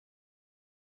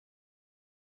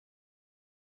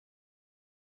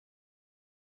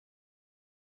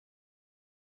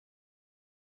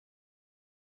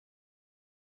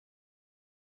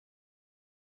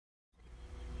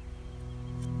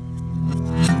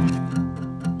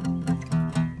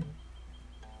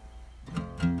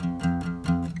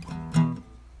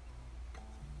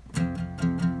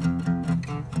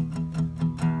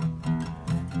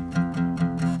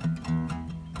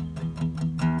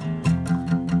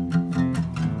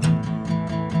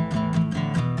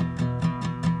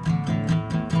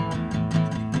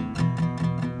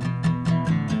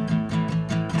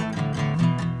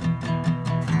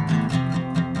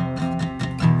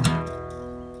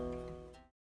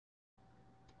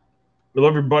Hello,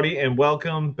 everybody, and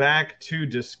welcome back to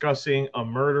Discussing a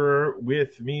Murderer.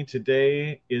 With me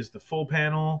today is the full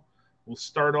panel. We'll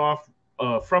start off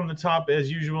from the top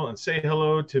as usual and say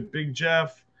hello to Big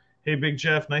Jeff. Hey, Big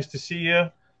Jeff, nice to see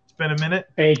you. It's been a minute.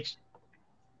 Hey,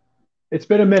 it's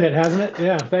been a minute, hasn't it?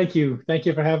 Yeah, thank you. Thank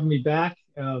you for having me back.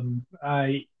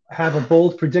 I have a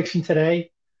bold prediction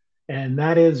today, and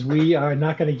that is we are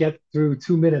not going to get through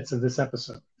 2 minutes of this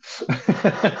episode.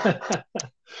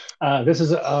 This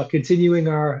is continuing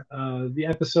our the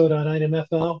episode on Item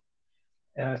FL,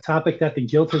 a topic that the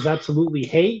guilters absolutely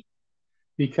hate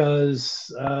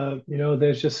because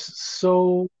there's just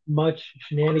so much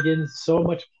shenanigans, so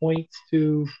much point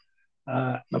to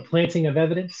a planting of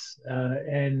evidence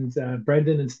and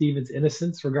Brendan and Stephen's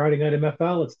innocence regarding Item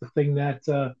FL. It's the thing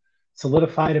that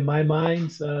solidified in my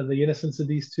mind the innocence of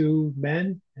these two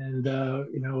men, and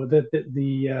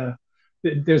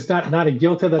there's not a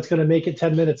guilty that's going to make it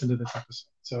 10 minutes into this episode.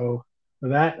 So for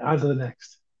that, on to the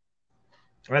next.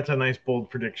 That's a nice,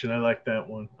 bold prediction. I like that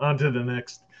one. On to the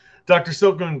next. Dr.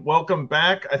 Silkman, welcome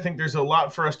back. I think there's a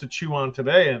lot for us to chew on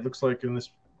today, it looks like, in this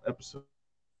episode.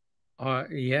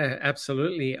 Yeah,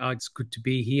 absolutely. It's good to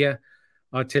be here.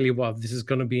 I tell you what, this is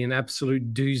going to be an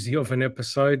absolute doozy of an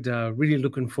episode. Really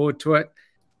looking forward to it.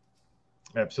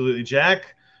 Absolutely.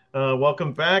 Jack,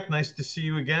 welcome back. Nice to see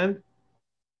you again.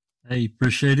 Hey,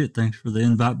 appreciate it. Thanks for the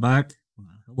invite back.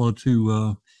 Hello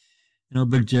to,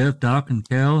 Big Jeff, Doc, and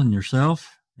Cal, and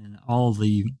yourself, and all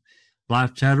the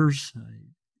live chatters.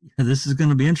 This is going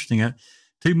to be interesting.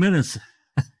 2 minutes.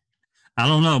 I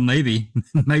don't know. Maybe,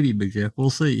 maybe Big Jeff.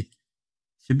 We'll see.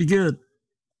 Should be good.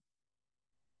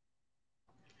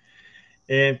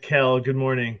 And Cal, good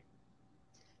morning.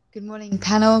 Good morning,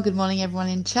 panel. Good morning, everyone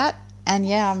in chat. And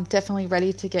yeah, I'm definitely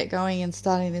ready to get going and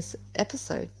starting this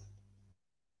episode.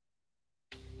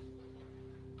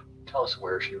 Tell us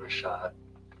where she was shot.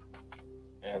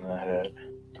 In the head.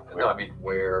 No, I mean,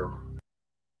 where?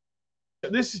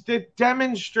 This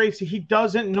demonstrates that he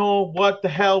doesn't know what the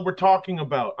hell we're talking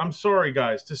about. I'm sorry,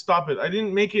 guys, to stop it. I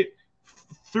didn't make it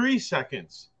 3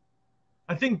 seconds.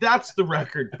 I think that's the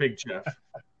record, Big Jeff.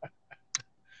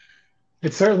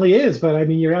 It certainly is, but I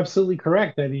mean, you're absolutely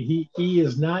correct. I mean, he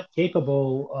is not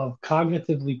capable of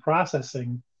cognitively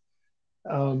processing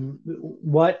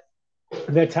what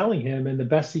they're telling him, and the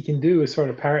best he can do is sort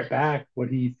of parrot back what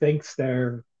he thinks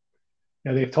they've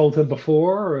told him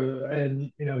before,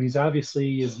 and he's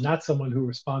obviously is not someone who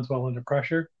responds well under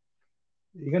pressure.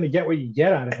 You're going to get what you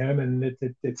get out of him, and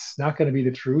it's not going to be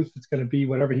the truth. It's going to be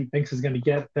whatever he thinks is going to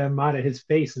get them out of his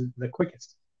face the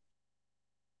quickest.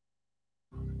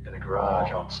 In the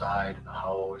garage, outside, in the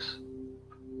house.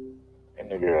 In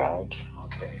the garage.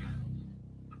 Okay.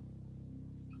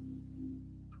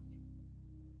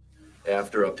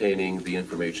 After obtaining the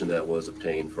information that was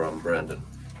obtained from Brendan,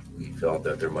 we felt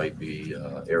that there might be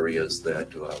areas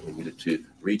that we needed to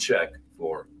recheck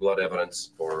for blood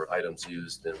evidence for items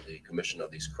used in the commission of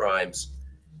these crimes.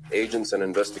 Agents and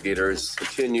investigators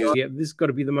continue. Yeah, this has got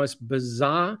to be the most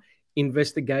bizarre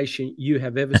investigation you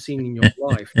have ever seen in your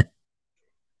life.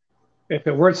 If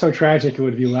it weren't so tragic, it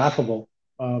would be laughable.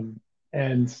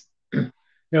 And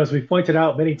as we pointed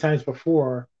out many times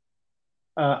before,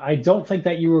 I don't think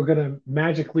that you were going to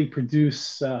magically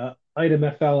produce Item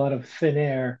FL out of thin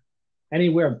air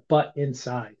anywhere but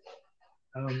inside.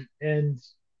 And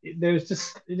there's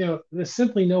just, there's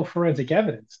simply no forensic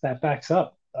evidence that backs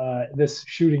up this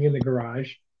shooting in the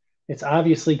garage. It's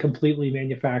obviously completely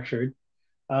manufactured.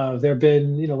 There have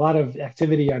been, a lot of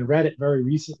activity on Reddit very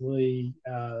recently.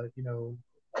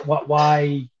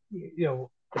 Why,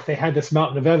 if they had this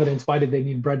mountain of evidence, why did they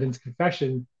need Brendan's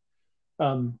confession?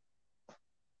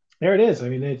 There it is. I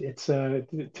mean, it's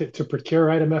to procure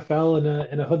Item FL in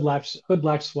a hood latch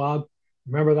swab.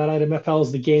 Remember that Item FL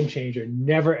is the game changer.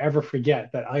 Never ever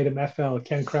forget that Item FL.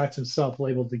 Ken Kratz himself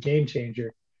labeled the game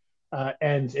changer.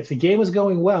 And if the game is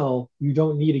going well, you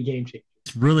don't need a game changer.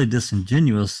 It's really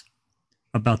disingenuous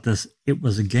about this. It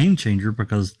was a game changer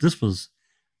because this was,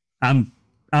 I'm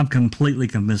completely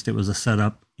convinced it was a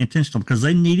setup intentional because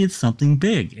they needed something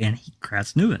big, and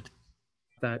Kratz knew it.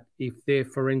 That if their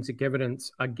forensic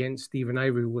evidence against Stephen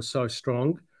Avery was so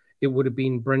strong, it would have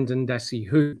been Brendan Dassey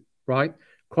who, right?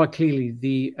 Quite clearly,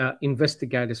 the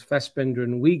investigators, Fassbender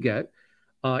and Wiegert,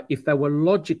 if they were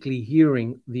logically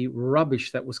hearing the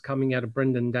rubbish that was coming out of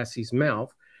Brendan Dassey's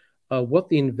mouth, what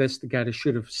the investigator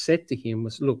should have said to him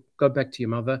was, look, go back to your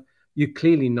mother. You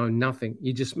clearly know nothing.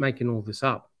 You're just making all this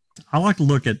up. I like to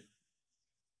look at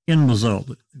end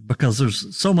result because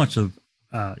there's so much of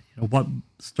what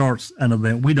starts an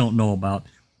event we don't know about.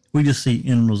 We just see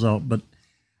end result. But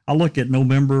I look at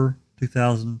November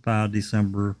 2005,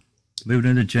 December moved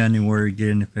into January, get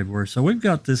into February. So we've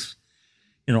got this,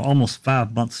 almost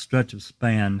 5 month stretch of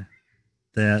span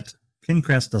that Ken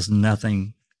Kratz does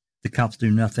nothing. The cops do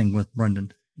nothing with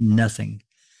Brendan, nothing.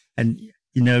 And,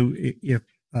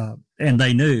 and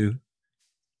they knew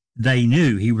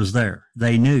he was there.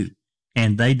 They knew,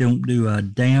 and they don't do a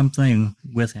damn thing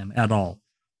with him at all.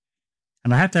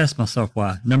 And I have to ask myself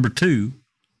why. Number two,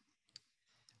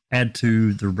 add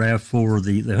to the RAV4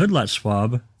 the hood latch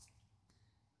swab,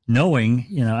 knowing,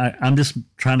 I'm just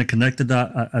trying to connect the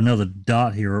dot, another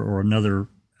dot here or another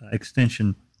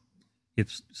extension.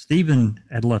 If Stephen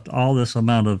had left all this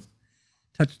amount of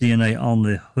touch DNA on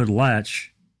the hood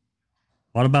latch,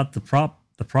 what about the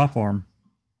prop arm?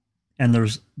 And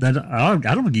there's that. I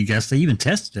don't think you guys they even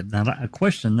tested it. Now I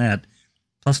question that.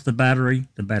 Plus the battery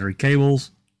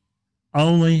cables,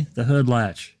 only the hood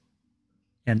latch.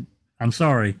 And I'm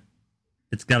sorry,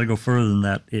 it's got to go further than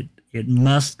that. It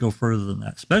must go further than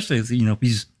that, especially if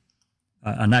he's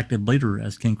an active leader,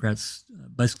 as Ken Kratz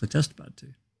basically testified to.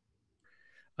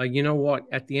 You know what?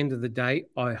 At the end of the day,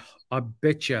 I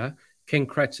bet you Ken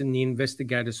Kratz and the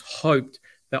investigators hoped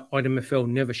that Item FL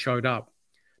never showed up.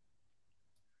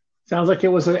 Sounds like it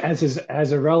was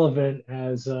as irrelevant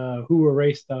as who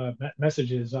erased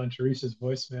messages on Teresa's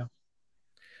voicemail.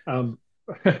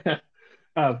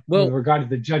 With regard to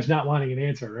the judge not wanting an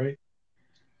answer, right?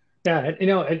 Yeah,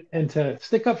 and to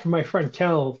stick up for my friend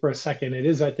Kel for a second, it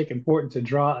is, I think, important to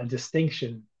draw a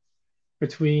distinction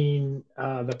between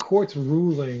the court's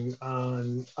ruling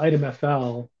on Item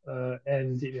FL,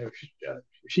 and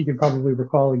she can probably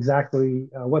recall exactly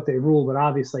what they ruled, but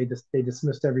obviously they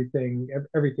dismissed everything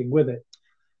with it,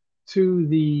 to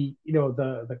the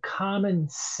the common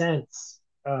sense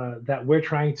that we're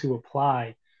trying to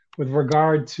apply with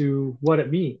regard to what it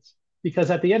means.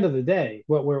 Because at the end of the day,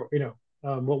 what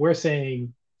we're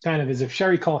saying kind of is, if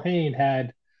Sherry Culhane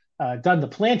had done the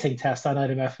planting test on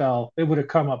Item FL, it would have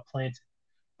come up planted.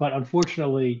 But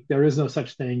unfortunately, there is no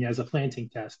such thing as a planting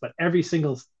test. But every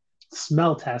single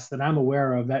smell test that I'm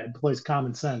aware of that employs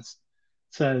common sense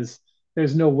says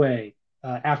there's no way,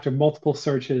 after multiple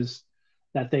searches,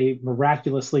 that they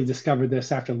miraculously discovered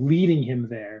this after leading him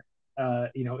there,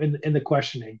 in the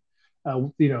questioning.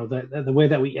 The way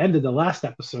that we ended the last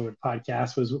episode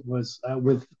podcast was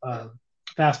with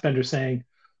Fassbender saying,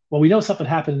 well, we know something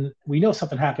happened. We know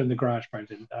something happened in the garage,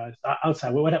 Brendan,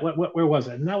 outside. Where was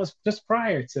it? And that was just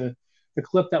prior to the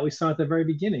clip that we saw at the very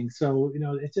beginning. So,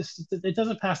 it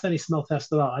doesn't pass any smell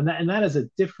test at all. And that is a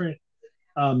different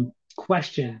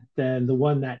question than the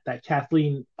one that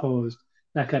Kathleen posed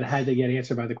that could have had to get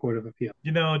answered by the Court of Appeal.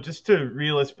 Just to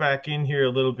reel us back in here a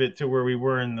little bit to where we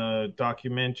were in the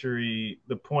documentary,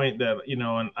 the point that,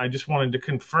 and I just wanted to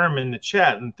confirm in the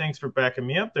chat, and thanks for backing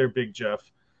me up there, Big Jeff.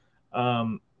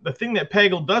 The thing that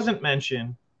Pagel doesn't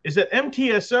mention is that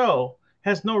MTSO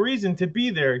has no reason to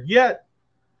be there, yet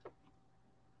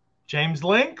James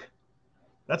Link,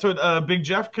 that's what Big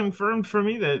Jeff confirmed for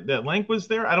me, that Link was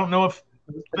there. I don't know if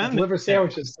deliver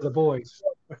sandwiches to the boys.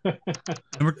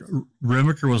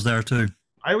 Remiker was there too.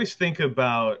 I always think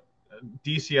about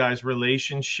DCI's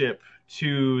relationship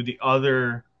to the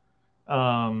other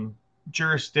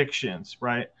jurisdictions,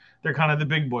 right? They're kind of the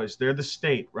big boys. They're the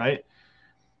state, right?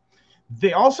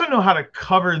 They also know how to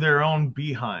cover their own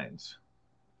behinds.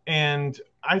 And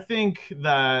I think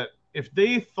that if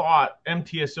they thought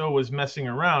MTSO was messing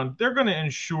around, they're going to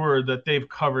ensure that they've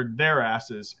covered their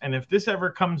asses. And if this ever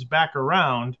comes back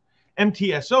around,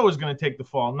 MTSO is going to take the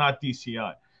fall, not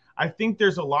DCI. I think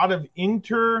there's a lot of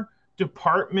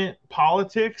inter-department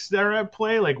politics that are at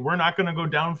play. Like, we're not going to go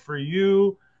down for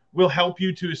you. We'll help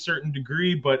you to a certain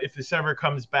degree. But if this ever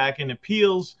comes back in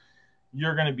appeals,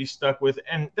 you're going to be stuck with.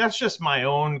 And that's just my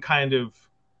own kind of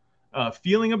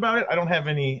feeling about it. I don't have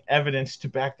any evidence to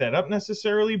back that up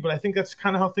necessarily, but I think that's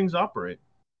kind of how things operate.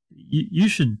 You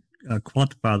should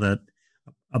quantify that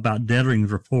about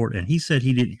Dettering's report. And he said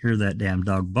he didn't hear that damn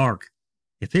dog bark.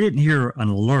 If he didn't hear an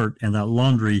alert in that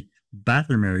laundry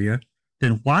bathroom area,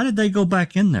 then why did they go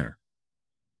back in there?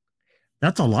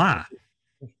 That's a lie.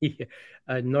 Yeah.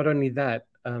 Not only that,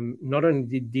 not only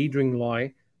did Detering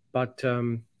lie, but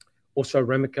also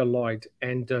Remiker lied.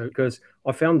 And because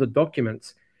I found the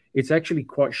documents, it's actually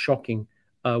quite shocking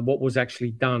what was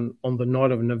actually done on the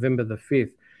night of November the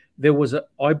 5th. There was,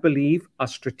 I believe, a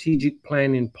strategic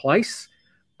plan in place.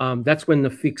 That's when the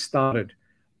fix started.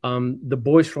 The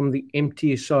boys from the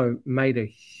MTSO made a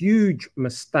huge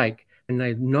mistake, and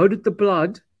they noted the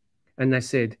blood, and they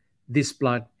said, this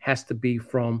blood has to be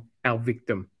from our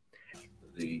victim.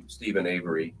 The Stephen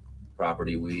Avery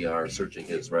property, we are searching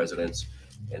his residence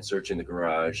and searching the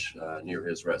garage near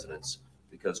his residence,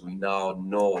 because we now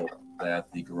know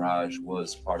that the garage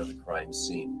was part of the crime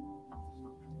scene.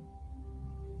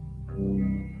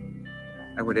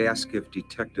 I would ask if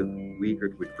Detective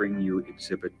Wiegert would bring you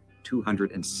Exhibit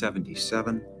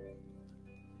 277.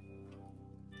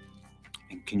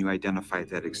 And can you identify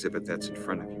that exhibit that's in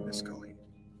front of you, Ms. Cully?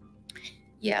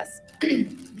 Yes.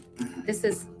 This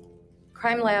is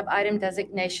Crime Lab item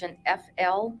designation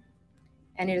FL,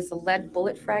 and it is a lead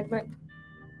bullet fragment.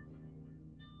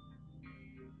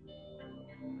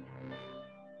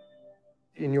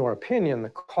 In your opinion, the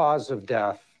cause of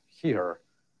death here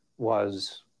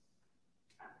was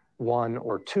one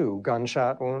or two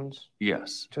gunshot wounds?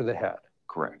 Yes. To the head?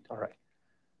 Correct. All right.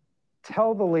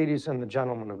 Tell the ladies and the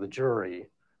gentlemen of the jury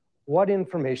what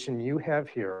information you have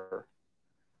here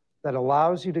that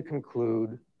allows you to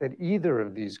conclude that either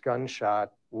of these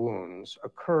gunshot wounds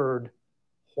occurred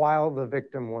while the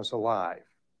victim was alive.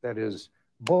 That is,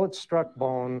 bullet struck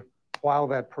bone while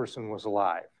that person was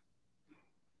alive.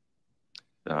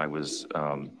 I was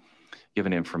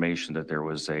given information that there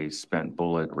was a spent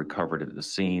bullet recovered at the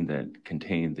scene that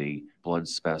contained the blood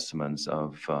specimens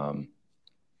of...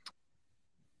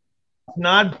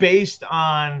 Not based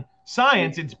on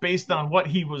science, it's based on what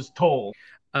he was told.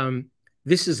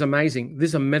 This is amazing. This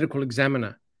is a medical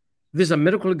examiner. There's a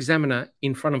medical examiner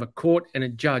in front of a court and a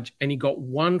judge, and he got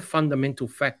one fundamental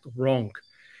fact wrong.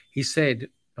 He said,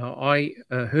 I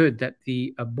heard that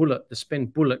the bullet, the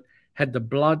spent bullet, had the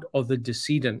blood of the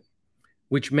decedent,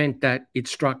 which meant that it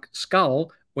struck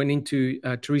skull, went into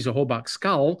Teresa Horbach's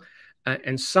skull,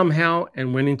 and somehow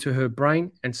went into her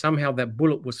brain, and somehow that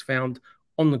bullet was found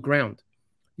on the ground.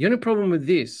 The only problem with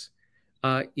this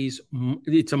is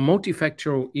it's a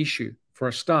multifactorial issue. For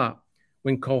a start,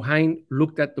 when Culhane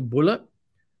looked at the bullet,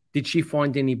 did she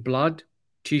find any blood,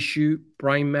 tissue,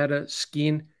 brain matter,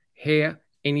 skin, hair,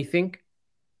 anything?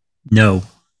 No.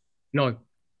 No.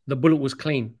 The bullet was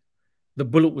clean. The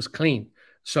bullet was clean.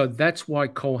 So that's why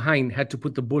Culhane had to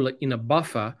put the bullet in a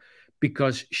buffer,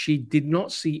 because she did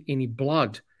not see any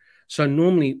blood. So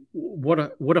normally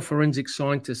what a forensic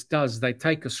scientist does, they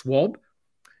take a swab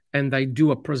and they do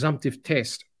a presumptive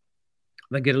test.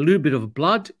 They get a little bit of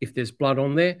blood, if there's blood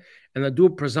on there, and they do a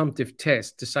presumptive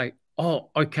test to say, oh,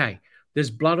 okay,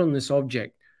 there's blood on this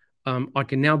object. I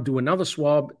can now do another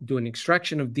swab, do an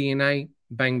extraction of DNA,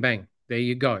 bang, bang. There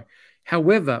you go.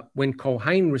 However, when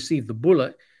Culhane received the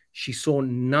bullet, she saw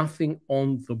nothing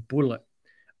on the bullet.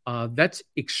 That's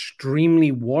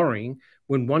extremely worrying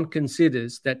when one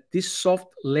considers that this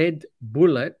soft lead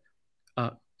bullet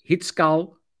hit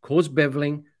skull, caused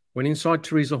beveling, went inside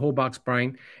Teresa Horbach's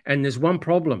brain, and there's one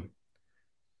problem.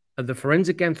 The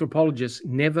forensic anthropologists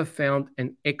never found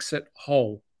an exit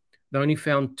hole. They only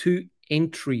found 2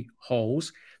 entry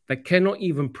holes. They cannot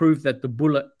even prove that the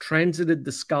bullet transited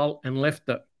the skull and left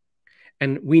it.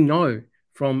 And we know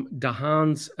from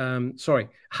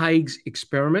Haig's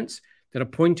experiments that a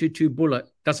 .22 bullet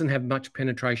doesn't have much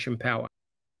penetration power.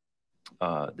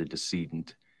 The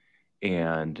decedent,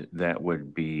 and that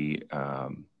would be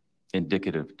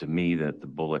indicative to me that the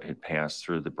bullet had passed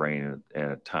through the brain at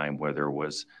a time where there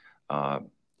was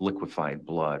liquefied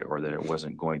blood, or that it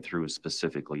wasn't going through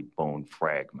specifically bone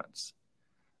fragments.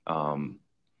 And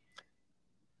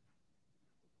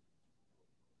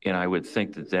I would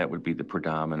think that that would be the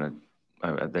predominant,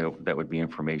 that would be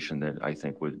information that I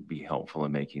think would be helpful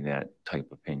in making that type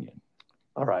of opinion.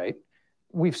 All right.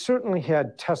 We've certainly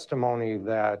had testimony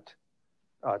that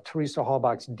Teresa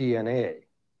Horbach's DNA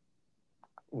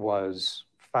was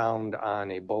found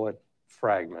on a bullet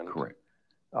fragment. Correct.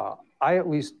 I at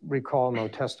least recall no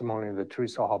testimony that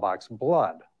Teresa Horbach's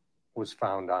blood was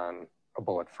found on a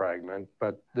bullet fragment,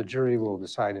 but the jury will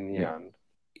decide in the end.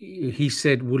 He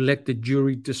said, we'll let the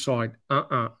jury decide.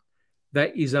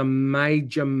 That is a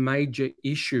major, major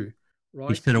issue. Right?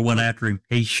 He should have went after him.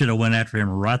 He should have went after him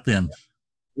right then.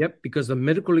 Yep, because the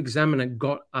medical examiner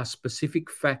got a specific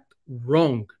fact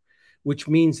wrong, which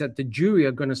means that the jury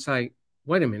are going to say,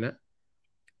 wait a minute,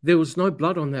 there was no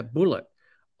blood on that bullet.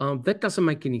 That doesn't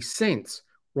make any sense,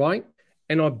 right?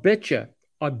 And I bet you,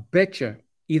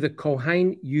 either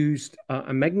Culhane used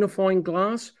a magnifying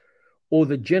glass, or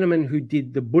the gentleman who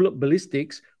did the bullet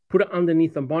ballistics put it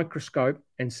underneath a microscope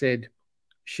and said,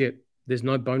 shit, there's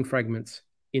no bone fragments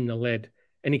in the lead.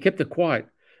 And he kept it quiet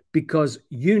because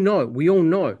we all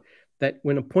know that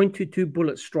when a .22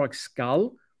 bullet strikes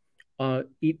skull,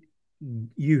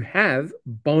 you have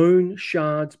bone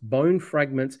shards, bone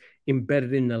fragments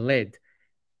embedded in the lead.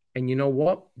 And you know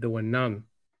what? There were none.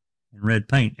 Red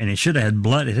paint. And it should have had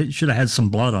blood. It should have had some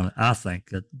blood on it, I think.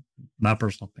 That's my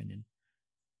personal opinion.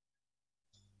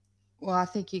 Well, I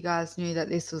think you guys knew that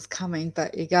this was coming,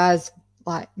 but you guys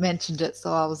like mentioned it,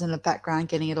 so I was in the background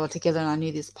getting it all together, and I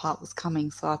knew this part was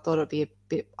coming, so I thought it'd be a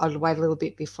bit. I'd wait a little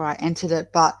bit before I entered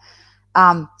it, but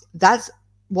that's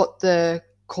what the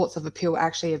courts of appeal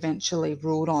actually eventually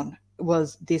ruled on,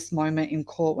 was this moment in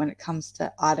court when it comes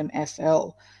to item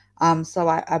FL. So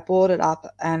I brought it up,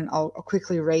 and I'll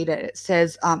quickly read it. It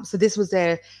says, so this was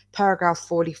their paragraph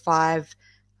 45.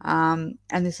 And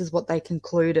this is what they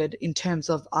concluded in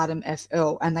terms of item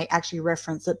FL, and they actually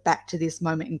reference it back to this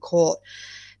moment in court.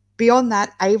 Beyond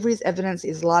that, Avery's evidence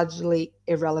is largely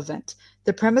irrelevant.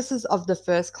 The premises of the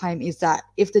first claim is that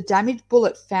if the damaged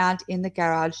bullet found in the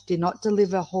garage did not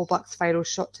deliver Hallbuck's fatal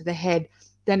shot to the head,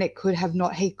 then he could have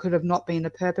not been the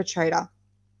perpetrator.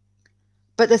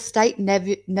 But the state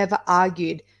never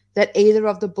argued that either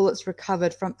of the bullets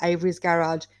recovered from Avery's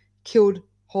garage killed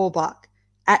Hallbuck.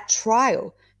 At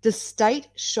trial, the state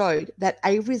showed that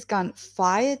Avery's gun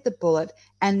fired the bullet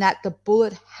and that the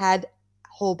bullet had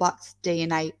Hallbuck's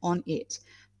DNA on it.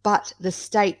 But the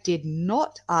state did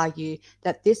not argue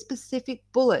that this specific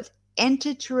bullet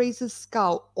entered Teresa's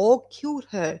skull or killed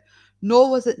her, nor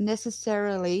was it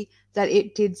necessarily that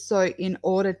it did so in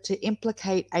order to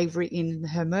implicate Avery in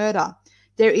her murder.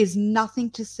 There is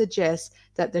nothing to suggest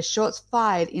that the shots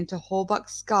fired into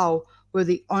Hallbuck's skull were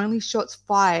the only shots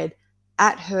fired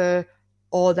at her,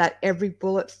 or that every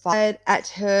bullet fired at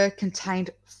her contained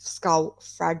skull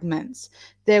fragments.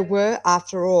 There were,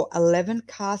 after all, 11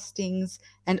 castings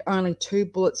and only 2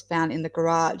 bullets found in the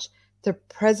garage. The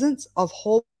presence of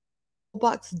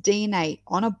Hallbuck's DNA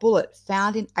on a bullet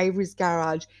found in Avery's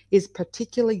garage is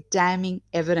particularly damning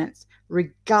evidence.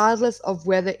 Regardless of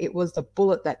whether it was the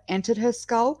bullet that entered her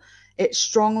skull, it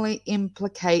strongly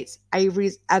implicates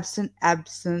Avery's absent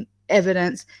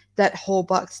evidence that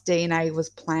Hallbuck's DNA was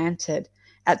planted.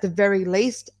 At the very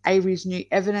least, Avery's new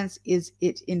evidence is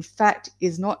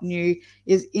not new,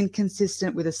 is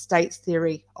inconsistent with the state's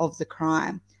theory of the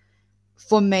crime.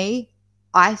 For me,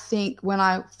 I think when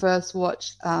I first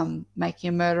watched Making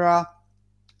a Murderer,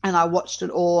 and I watched it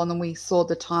all, and then we saw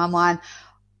the timeline,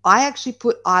 I actually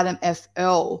put item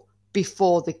FL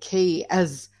before the key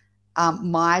as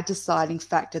my deciding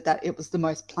factor that it was the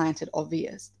most planted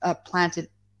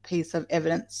piece of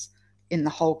evidence in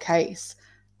the whole case.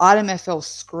 Item FL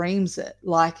screams it.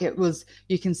 Like, it was,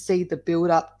 you can see the build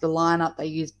up, the lineup. They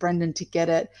used Brendan to get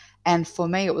it. And for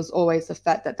me, it was always the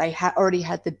fact that they already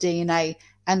had the DNA,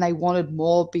 and they wanted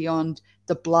more beyond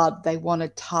the blood. They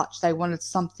wanted touch. They wanted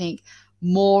something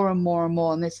more and more and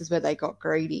more. And this is where they got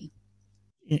greedy.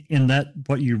 In that,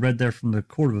 what you read there from the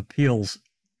Court of Appeals,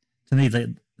 to me,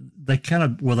 they kind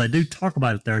of, well, they do talk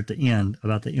about it there at the end,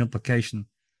 about the implication,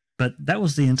 but that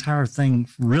was the entire thing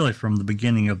really from the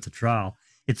beginning of the trial.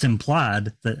 It's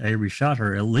implied that Avery shot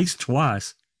her at least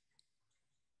twice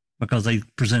because they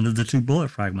presented the 2 bullet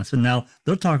fragments. And now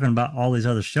they're talking about all these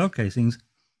other shell casings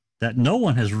that no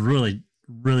one has really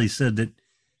said that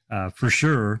for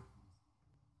sure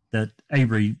that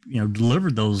Avery,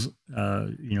 delivered those,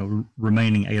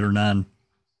 remaining 8 or 9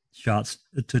 shots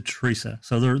to Teresa.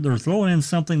 So they're throwing in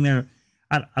something there.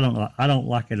 I don't know. I don't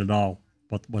like it at all.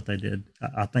 What they did.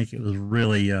 I think it was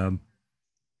really.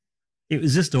 It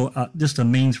was just a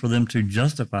means for them to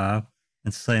justify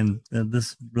and saying that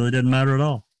this really didn't matter at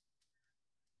all.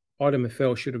 Item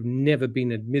FL should have never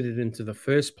been admitted into the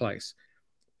first place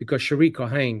because Cherie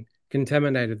Cohane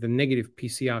contaminated the negative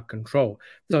PCR control.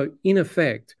 So in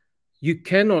effect, you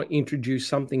cannot introduce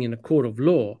something in a court of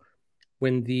law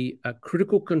when the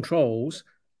critical controls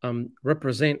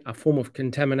represent a form of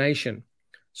contamination.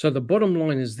 So the bottom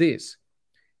line is this: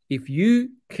 if you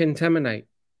contaminate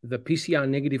the PCR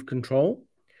negative control,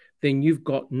 then you've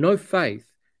got no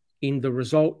faith in the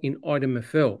result in item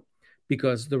FL,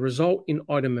 because the result in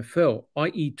item FL,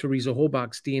 i.e. Teresa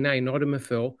Hallbuck's DNA in item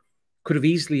FL, could have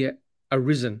easily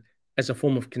arisen as a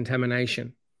form of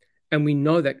contamination. And we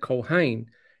know that Cohane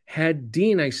had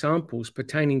DNA samples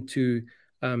pertaining to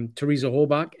Teresa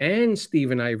Hallbuck and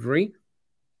Stephen Avery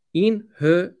in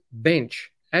her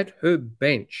bench, at her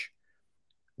bench.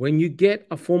 When you get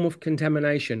a form of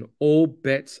contamination, all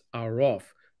bets are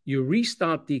off. You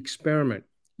restart the experiment.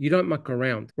 You don't muck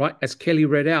around, right? As Kelly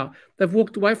read out, they've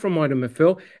walked away from item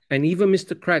FL, and even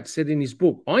Mr. Kratz said in his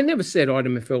book, I never said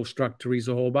item FL struck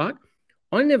Teresa Hallbuck.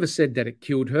 I never said that it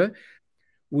killed her.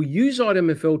 We use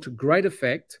item FL to great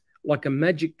effect, like a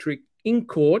magic trick in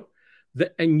court,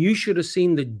 and you should have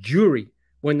seen the jury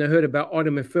when they heard about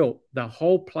item FL. The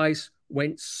whole place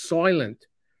went silent,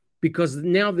 because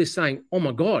now they're saying, oh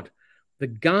my God, the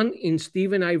gun in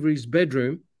Stephen Avery's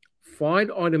bedroom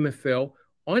fired item FL.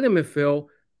 Item FL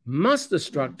must have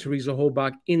struck Teresa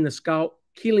Hallbuck in the skull,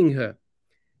 killing her.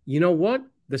 You know what?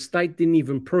 The state didn't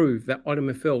even prove that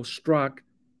item FL struck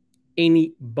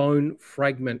any bone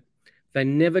fragment. They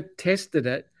never tested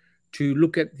it to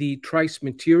look at the trace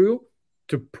material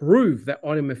to prove that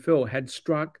item FL had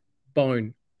struck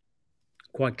bone.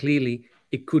 Quite clearly,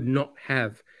 it could not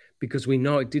have, because we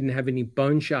know it didn't have any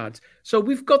bone shards. So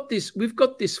we've got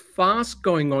this farce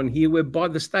going on here whereby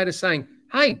the state is saying,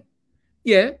 hey,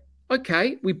 yeah,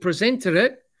 okay, we presented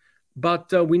it,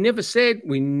 but we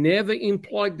never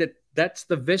implied that that's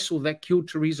the vessel that killed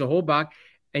Teresa Halbach,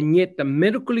 and yet the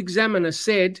medical examiner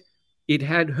said it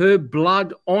had her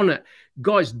blood on it.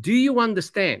 Guys, do you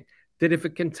understand that if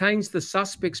it contains the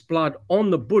suspect's blood on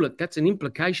the bullet, that's an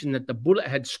implication that the bullet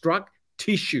had struck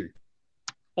tissue,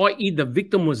 i.e. the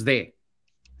victim was there?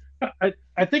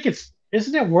 I think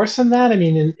isn't it worse than that? I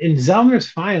mean, in Zellner's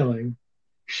filing,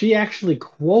 she actually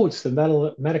quotes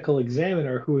the medical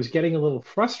examiner who was getting a little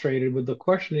frustrated with the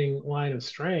questioning line of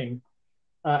Strang.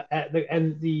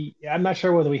 I'm not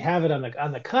sure whether we have it on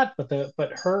the cut,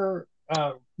 but her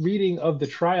reading of the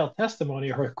trial testimony,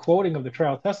 her quoting of the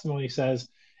trial testimony says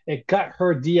it got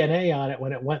her DNA on it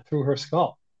when it went through her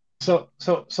skull. So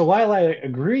while I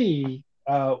agree,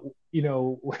 with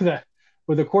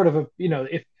the Court of,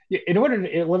 if in order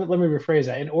to, let me rephrase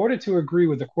that. In order to agree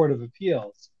with the Court of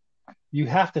Appeals, you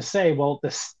have to say, well,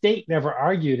 the state never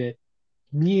argued it,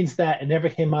 means that it never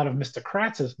came out of Mr.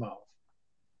 Kratz's mouth.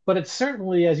 But it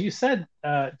certainly, as you said,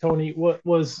 Tony,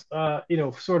 was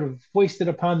sort of foisted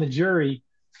upon the jury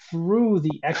through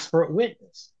the expert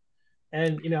witness.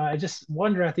 And I just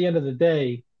wonder at the end of the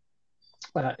day,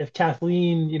 if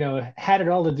Kathleen, had it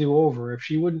all to do over, if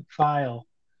she wouldn't file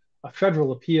a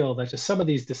federal appeal that just some of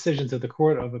these decisions of the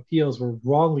Court of Appeals were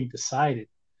wrongly decided.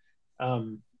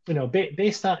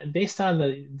 Based on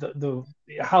the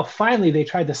how finally they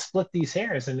tried to split these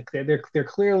hairs, and they're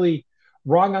clearly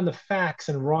wrong on the facts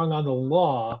and wrong on the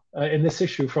law in this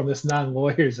issue from this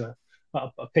non-lawyer's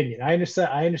opinion. I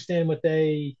understand what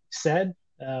they said,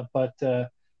 but to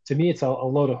me it's a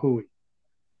load of hooey.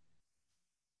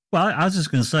 Well, I was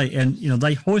just going to say, and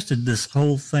they hoisted this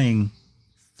whole thing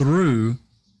through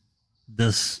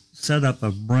this setup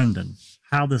of Brendan.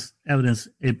 How this evidence,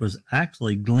 it was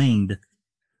actually gleaned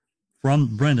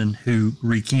from Brendan, who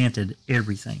recanted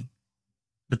everything,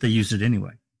 but they used it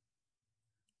anyway.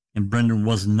 And Brendan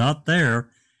was not there.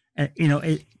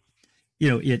 It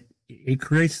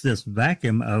creates this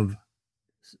vacuum of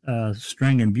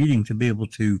Strang and Buting to be able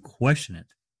to question it.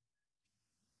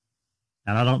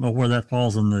 And I don't know where that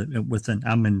falls within.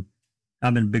 I'm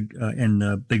in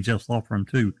Big Jeff's law firm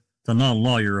too. It's a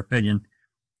non-lawyer opinion,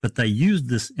 but they used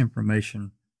this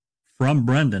information from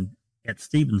Brendan at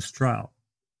Stephen's trial.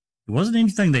 It wasn't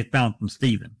anything they found from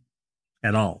Stephen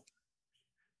at all.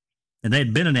 And they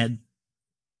had been in that,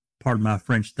 pardon my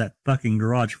French, that fucking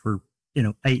garage for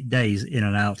 8 days in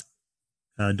and out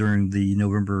during the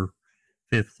November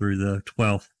 5th through the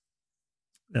 12th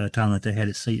time that they had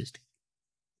it seized.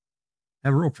 I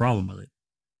have a real problem with it.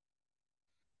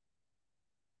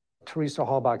 Teresa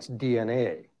Halbach's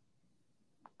DNA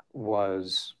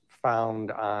was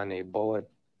found on a bullet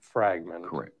fragment.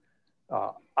 Correct.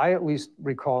 I at least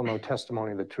recall no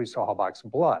testimony that Teresa Halbach's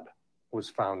blood was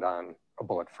found on a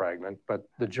bullet fragment, but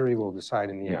the jury will decide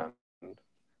in the end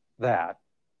that.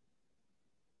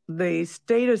 The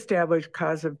state established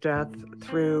cause of death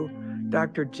through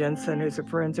Dr. Jensen, who's a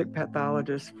forensic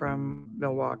pathologist from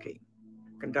Milwaukee.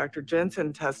 And Dr.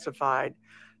 Jensen testified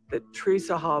that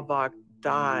Teresa Halbach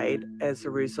died as a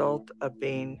result of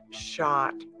being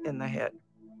shot in the head.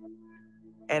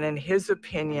 And in his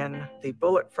opinion, the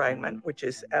bullet fragment, which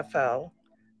is FL,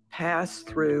 passed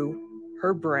through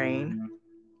her brain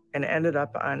and ended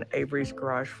up on Avery's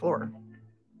garage floor.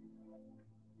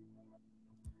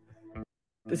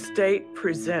 The state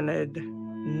presented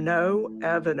no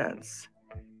evidence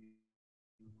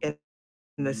in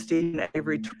the Stephen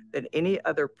Avery that any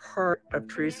other part of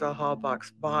Teresa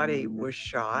Halbach's body was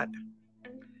shot,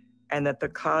 and that the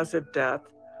cause of death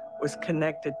was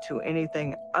connected to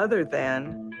anything other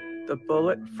than the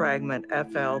bullet fragment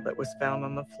FL that was found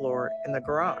on the floor in the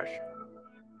garage.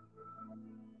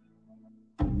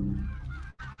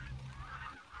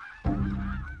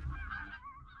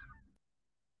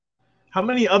 How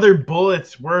many other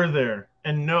bullets were there?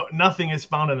 And nothing is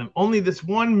found in them. Only this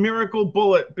one miracle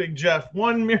bullet, Big Jeff.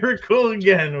 One miracle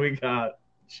again we got.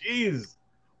 Jeez.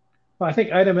 Well, I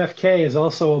think item FK is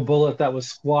also a bullet that was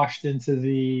squashed into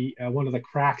the one of the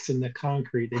cracks in the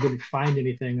concrete. They didn't find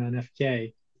anything on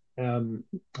FK.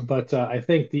 But I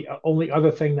think the only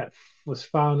other thing that was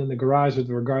found in the garage with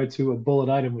regard to a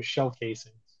bullet item was shell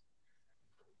casings.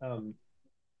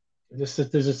 There's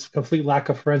this complete lack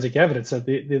of forensic evidence. So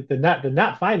the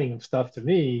not finding of stuff to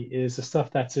me is the stuff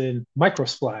that's in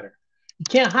microsplatter. You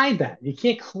can't hide that. You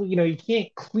can't you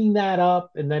can't clean that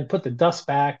up and then put the dust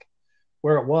back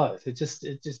where it was. It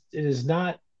is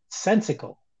not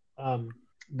sensical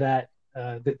that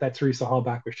Teresa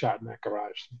Hallback was shot in that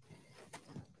garage.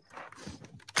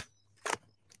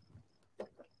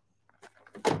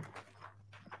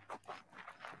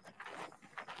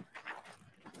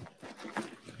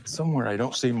 Somewhere I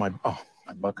don't see my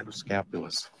bucket of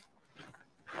scapulas.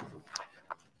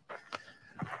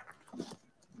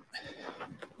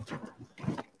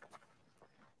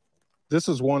 This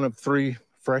is one of 3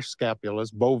 fresh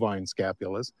scapulas, bovine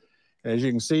scapulas. And as you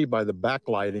can see by the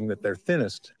backlighting that they're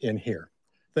thinnest in here.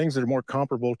 Things that are more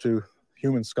comparable to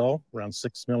human skull, around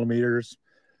 6 millimeters,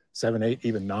 7, 8,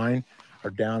 even 9, are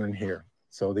down in here.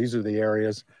 So these are the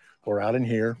areas or out in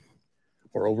here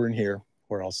or over in here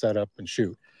where I'll set up and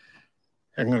shoot.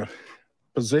 I'm going to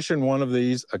position one of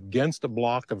these against a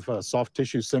block of soft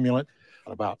tissue simulant,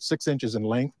 about 6 inches in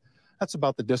length. That's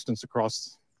about the distance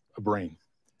across a brain.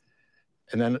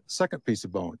 And then a second piece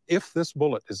of bone. If this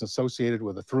bullet is associated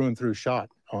with a through and through shot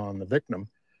on the victim,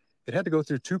 it had to go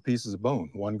through 2 pieces of bone,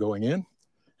 one going in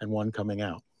and one coming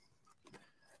out.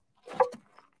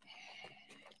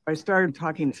 I started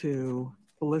talking to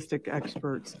ballistic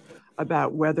experts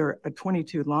about whether a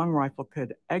 .22 long rifle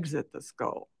could exit the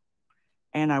skull.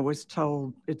 And I was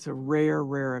told it's a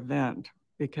rare event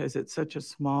because it's such a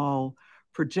small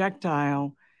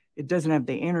projectile. It doesn't have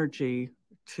the energy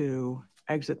to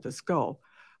exit the skull.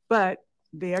 But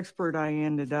the expert I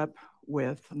ended up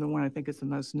with, and the one I think is the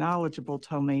most knowledgeable,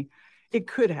 told me it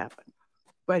could happen.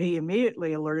 But he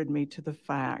immediately alerted me to the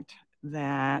fact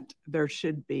that there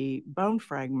should be bone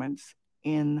fragments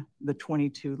in the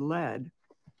 .22 lead.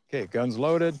 Okay, guns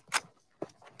loaded.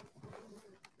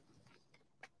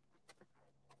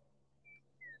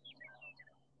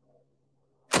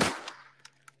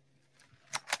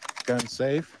 Gun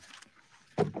safe.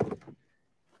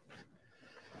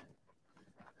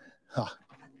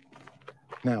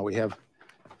 Now we have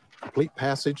complete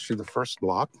passage through the first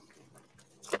block.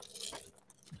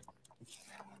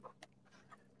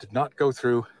 Did not go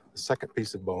through the second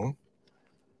piece of bone.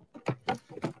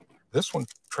 This one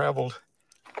traveled,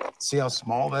 see how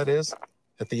small that is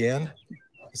at the end?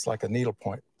 It's like a needle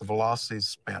point. The velocity is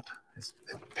spent.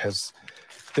 It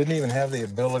didn't even have the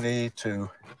ability to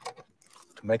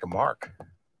make a mark.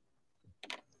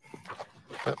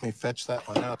 Let me fetch that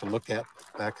one out to look at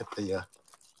back at the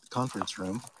conference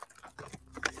room.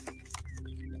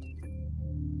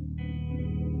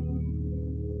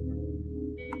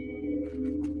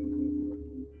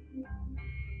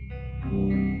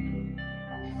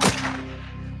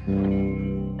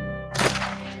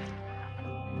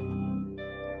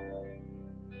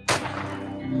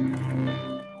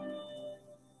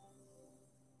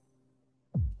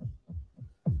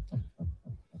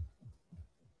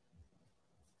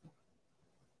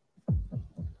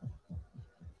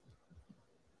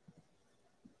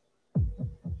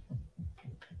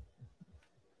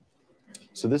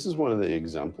 So this is one of the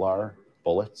exemplar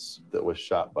bullets that was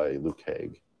shot by Luke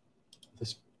Haig.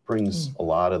 This brings a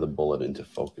lot of the bullet into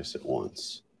focus at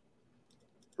once.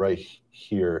 Right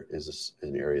here is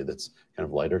an area that's kind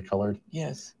of lighter colored.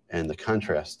 Yes. And the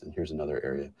contrast, and here's another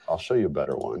area. I'll show you a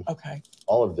better one. Okay.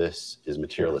 All of this is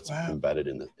material that's embedded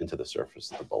into the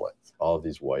surface of the bullet. All of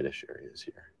these whitish areas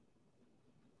here.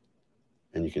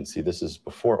 And you can see this is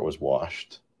before it was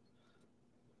washed.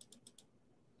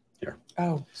 Here.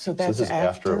 Oh, so that's this is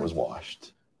after it was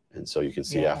washed. And so you can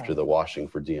see after the washing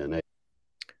for DNA.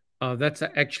 That's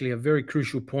actually a very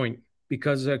crucial point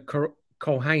because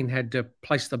Culhane had to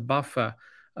place the buffer,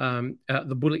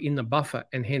 the bullet in the buffer,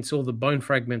 and hence all the bone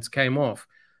fragments came off.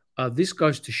 This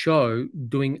goes to show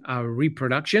doing a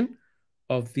reproduction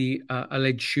of the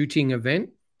alleged shooting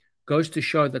event goes to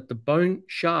show that the bone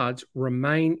shards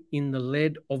remain in the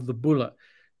lead of the bullet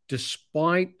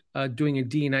despite doing a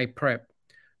DNA prep.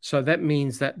 So that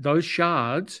means that those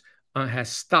shards have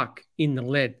stuck in the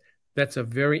lead. That's a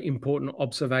very important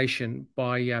observation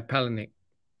by Palahniuk.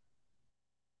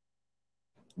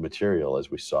 Material,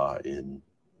 as we saw in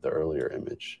the earlier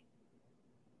image.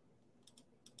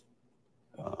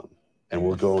 And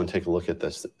we'll go and take a look at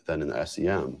this then in the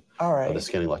SEM, all right, the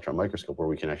scanning electron microscope, where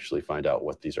we can actually find out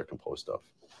what these are composed of.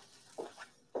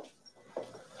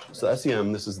 So the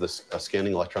SEM, this is a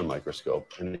scanning electron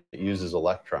microscope, and it uses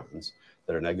electrons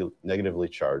that are negatively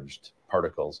charged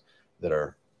particles that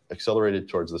are accelerated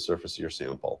towards the surface of your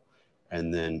sample.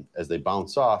 And then as they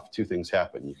bounce off, 2 things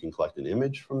happen. You can collect an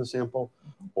image from the sample,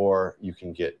 or you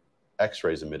can get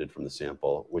X-rays emitted from the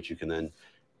sample, which you can then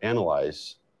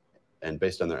analyze, and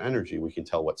based on their energy, we can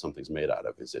tell what something's made out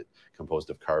of. Is it composed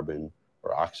of carbon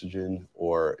or oxygen?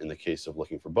 Or in the case of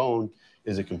looking for bone,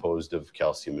 is it composed of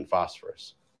calcium and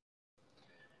phosphorus?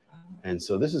 And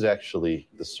so this is actually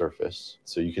the surface.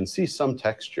 So you can see some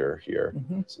texture here.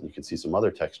 So you can see some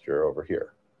other texture over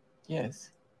here. Yes.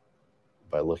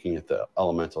 By looking at the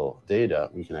elemental data,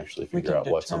 we can actually figure out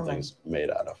what something's made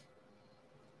out of.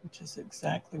 Which is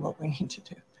exactly what we need to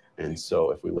do. And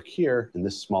so if we look here in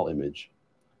this small image,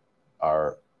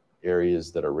 are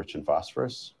areas that are rich in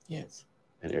phosphorus. Yes.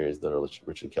 And areas that are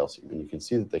rich in calcium. And you can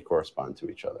see that they correspond to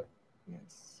each other.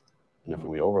 Yes. And if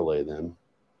we overlay them,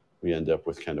 we end up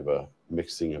with kind of a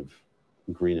mixing of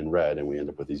green and red, and we end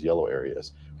up with these yellow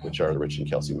areas, which are rich in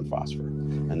calcium and phosphorus.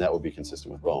 And that would be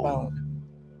consistent with bone.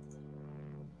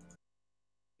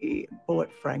 The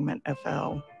bullet fragment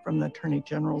FL from the Attorney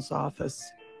General's office,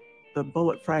 the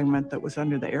bullet fragment that was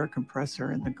under the air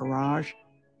compressor in the garage.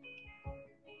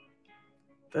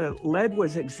 The lead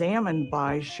was examined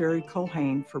by Sherry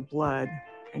Culhane for blood,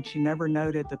 and she never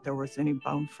noted that there was any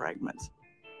bone fragments.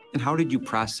 And how did you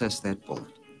process that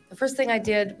bullet? The first thing I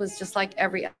did was just like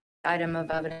every item of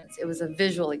evidence. It was a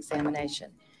visual examination.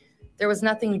 There was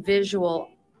nothing visual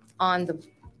on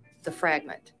the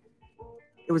fragment.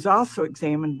 It was also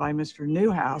examined by Mr.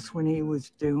 Newhouse when he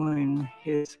was doing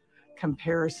his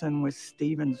comparison with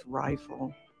Stevens'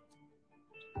 rifle.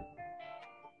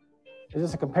 Is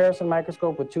this a comparison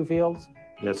microscope with two fields?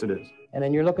 Yes, it is. And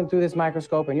then you're looking through this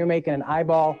microscope and you're making an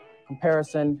eyeball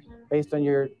comparison based on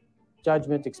your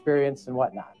judgment, experience, and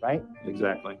whatnot, right?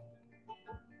 Exactly.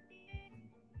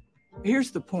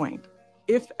 Here's the point.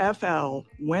 If FL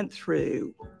went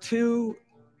through 2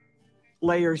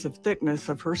 layers of thickness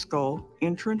of her skull,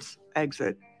 entrance,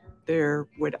 exit, there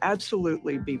would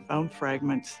absolutely be bone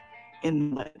fragments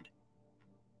in lead.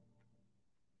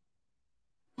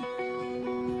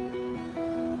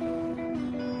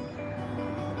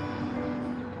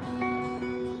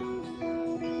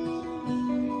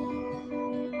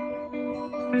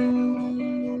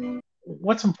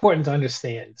 What's important to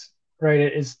understand, right,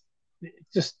 is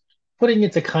just putting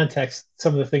into context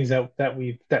some of the things that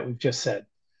we've just said.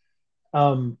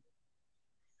 What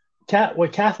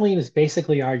Kathleen is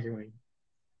basically arguing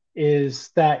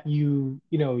is that you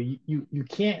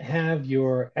can't have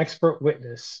your expert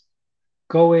witness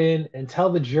go in and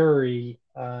tell the jury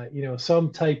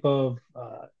some type of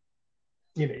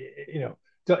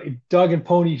dog and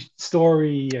pony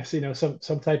story,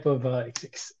 some type of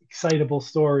excitable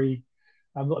story.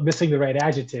 I'm missing the right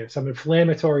adjective, some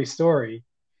inflammatory story,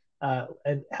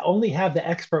 and only have the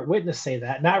expert witness say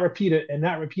that, not repeat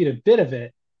a bit of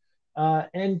it,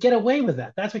 and get away with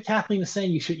that. That's what Kathleen is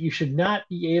saying. You should not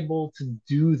be able to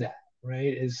do that,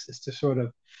 right? Is to sort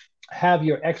of have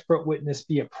your expert witness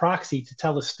be a proxy to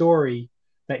tell a story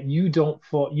that you don't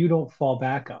fall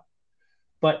back on.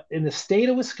 But in the state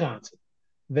of Wisconsin,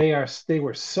 they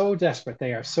were so desperate.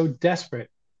 They are so desperate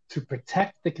to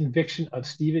protect the conviction of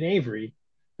Stephen Avery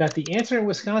that the answer in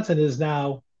Wisconsin is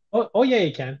now, oh yeah,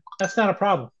 you can. That's not a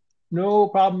problem. No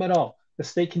problem at all. The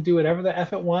state can do whatever the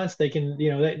F it wants. They can,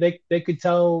 they could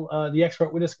tell the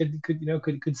expert witness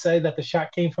could say that the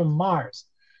shot came from Mars.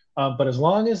 But as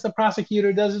long as the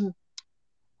prosecutor doesn't,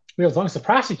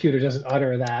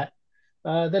 utter that,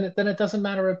 then it doesn't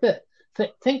matter a bit.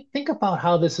 Think about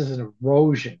how this is an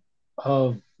erosion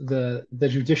of the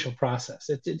judicial process.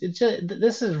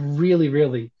 This is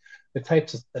really the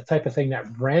type of thing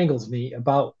that wrangles me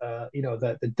about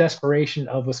the desperation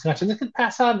of Wisconsin. This can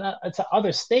pass on to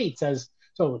other states as,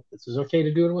 so this is okay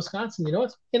to do in Wisconsin.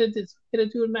 It's okay to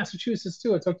do in Massachusetts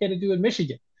too. It's okay to do in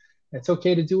Michigan. It's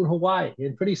okay to do in Hawaii.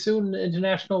 And pretty soon,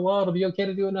 international law, it'll be okay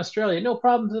to do in Australia. No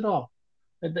problems at all.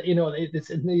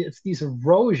 It's these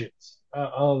erosions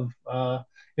of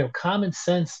common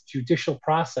sense judicial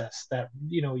process that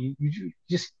you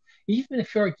just, even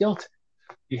if you're guilty,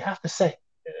 you have to say,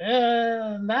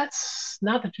 that's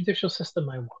not the judicial system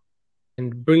I want.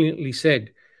 And brilliantly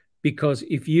said, because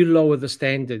if you lower the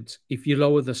standards, if you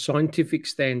lower the scientific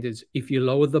standards, if you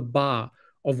lower the bar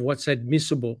of what's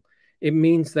admissible, it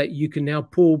means that you can now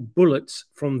pull bullets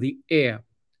from the air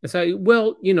and say,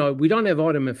 well, we don't have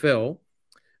item FL.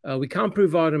 We can't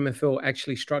prove item FL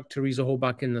actually struck Teresa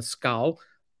Halbach in the skull.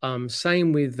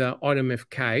 Same with item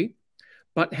FK.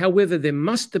 But however, there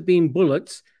must have been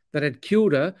bullets that had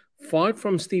killed her, fired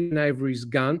from Stephen Avery's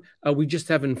gun. We just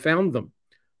haven't found them.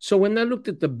 So when they looked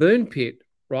at the burn pit,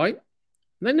 right,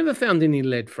 they never found any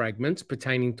lead fragments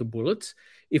pertaining to bullets.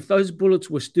 If those bullets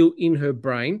were still in her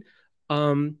brain,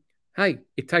 hey,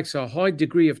 it takes a high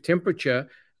degree of temperature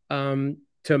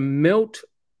to melt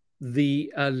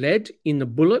the lead in the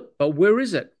bullet. But where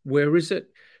is it? Where is it?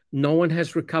 no one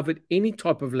has recovered any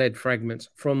type of lead fragments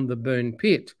from the burn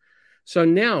pit. So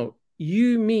now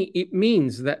it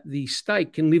means that the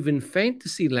state can live in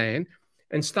fantasy land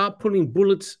and start pulling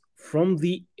bullets from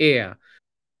the air.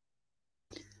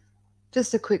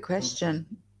 Just a quick question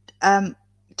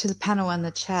to the panel and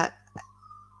the chat.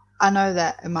 I know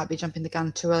that it might be jumping the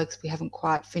gun too early because we haven't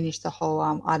quite finished the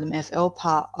whole item FL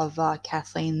part of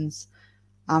Kathleen's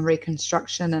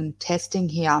reconstruction and testing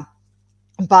here.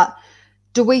 But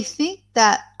do we think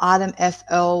that item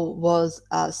FL was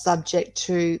subject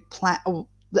to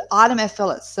the item FL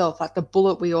itself, like the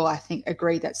bullet, we all, I think,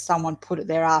 agree that someone put it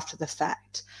there after the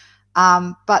fact.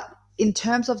 But in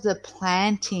terms of the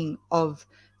planting of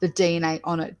the DNA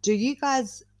on it, do you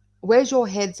guys, where's your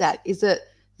heads at? Is it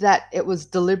that it was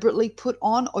deliberately put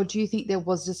on, or do you think there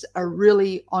was just a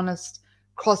really honest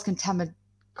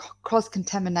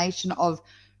cross-contamination of,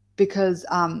 because,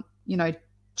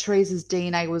 Teresa's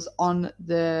DNA was on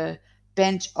the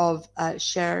bench of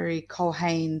Sherry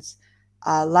Colhane's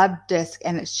lab desk,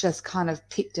 and it's just kind of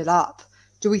picked it up?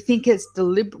 Do we think it's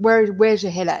deliberate? Where's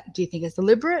your head at? Do you think it's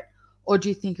deliberate, or do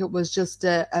you think it was just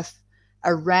a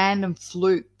random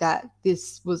fluke that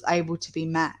this was able to be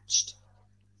matched?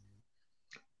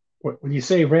 When you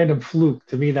say random fluke,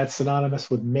 to me that's synonymous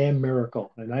with man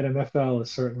miracle, and item FL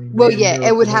is certainly. Well, yeah,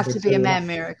 it would have to be a man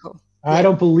miracle. I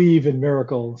don't believe in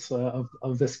miracles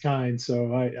of this kind,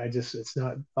 so I just, it's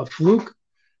not a fluke.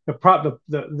 The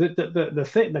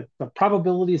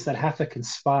probabilities that have to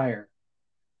conspire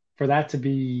for that to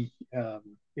be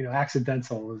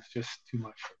accidental is just too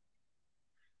much.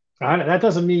 That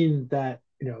doesn't mean that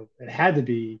it had to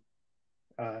be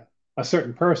a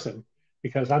certain person,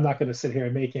 because I'm not going to sit here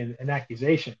and make an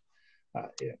accusation.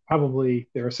 Probably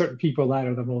there are certain people that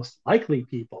are the most likely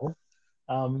people,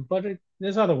 but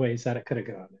there's other ways that it could have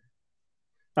gone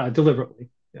there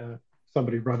deliberately.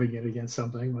 Somebody rubbing it against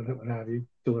something, what have you,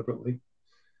 deliberately.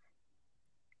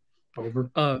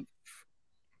 Over.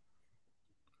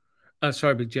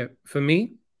 Sorry, Big Jeff. For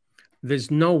me, there's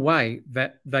no way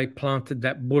that they planted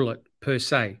that bullet per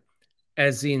se,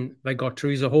 as in they got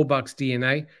Teresa Hallbach's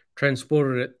DNA,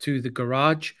 transported it to the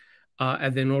garage,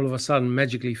 and then all of a sudden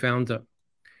magically found it.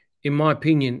 In my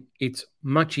opinion, it's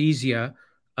much easier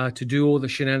to do all the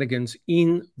shenanigans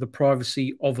in the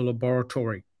privacy of a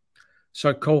laboratory.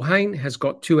 So Colhane has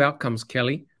got two outcomes,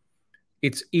 Kelly.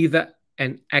 It's either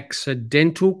an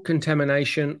accidental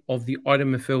contamination of the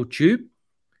item FL tube,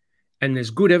 and there's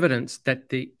good evidence that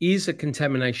there is a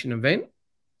contamination event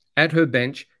at her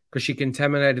bench because she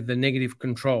contaminated the negative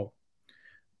control.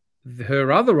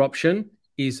 Her other option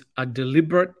is a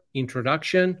deliberate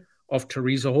introduction of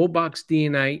Teresa Hallbach's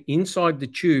DNA inside the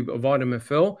tube of item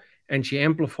FL, and she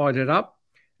amplified it up,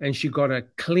 and she got a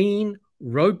clean,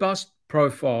 robust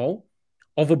profile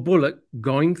of a bullet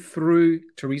going through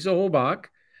Teresa Hallbach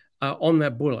on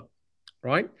that bullet,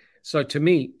 right? So to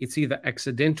me, it's either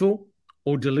accidental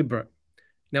or deliberate.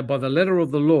 Now, by the letter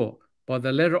of the law, by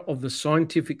the letter of the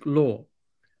scientific law,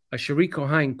 Sherry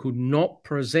Colhane could not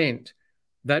present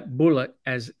that bullet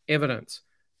as evidence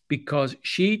because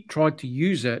she tried to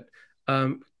use it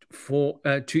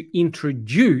to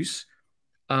introduce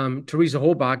Teresa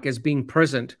Hallbach as being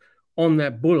present on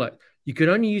that bullet. You could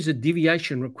only use a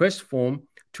deviation request form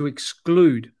to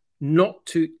exclude, not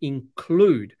to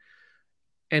include.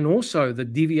 And also the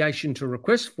deviation to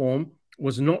request form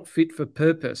was not fit for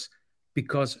purpose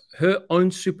because her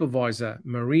own supervisor,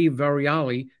 Marie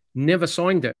Variali, never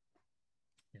signed it.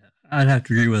 I'd have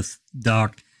to agree with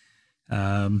Doc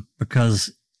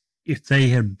because if they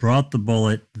had brought the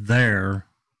bullet there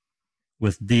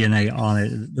with DNA on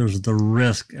it, there's the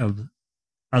risk of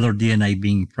other DNA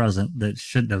being present that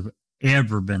shouldn't have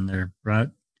ever been there, right?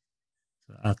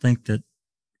 I think that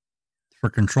for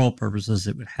control purposes,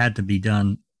 it had to be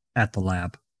done at the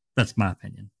lab. That's my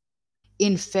opinion.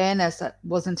 In fairness, it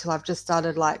wasn't until I've just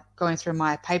started going through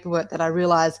my paperwork that I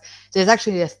realized there's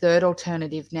actually a third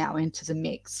alternative now into the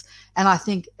mix. And I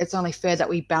think it's only fair that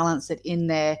we balance it in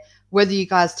there. Whether you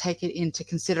guys take it into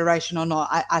consideration or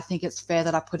not, I think it's fair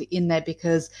that I put it in there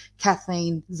because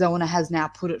Kathleen Zellner has now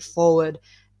put it forward.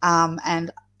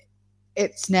 And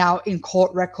it's now in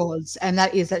court records, and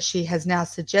that is that she has now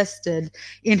suggested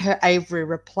in her Avery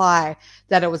reply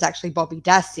that it was actually Bobby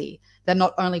Dassey that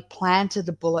not only planted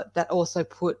the bullet, that also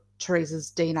put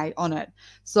Teresa's DNA on it.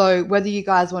 So whether you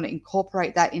guys want to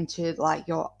incorporate that into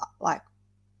that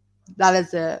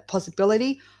is a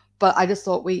possibility, but I just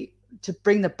thought to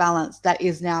bring the balance, that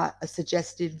is now a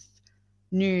suggested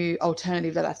new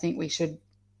alternative that I think we should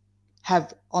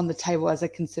have on the table as a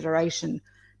consideration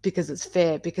because it's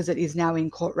fair, because it is now in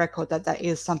court record that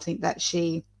is something that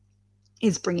she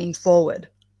is bringing forward.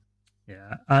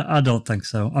 Yeah, I don't think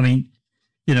so. I mean,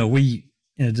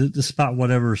 despite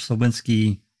whatever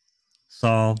Slawinski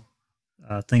saw,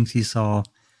 things he saw,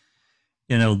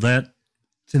 that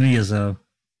to me is and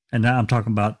now I'm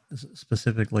talking about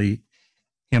specifically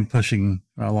him pushing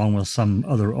along with some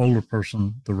other older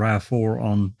person, the RAV4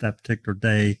 on that particular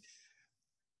day,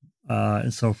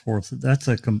 and so forth.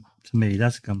 To me,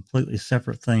 that's a completely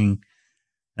separate thing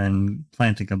than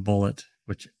planting a bullet,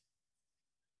 which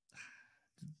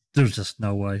there's just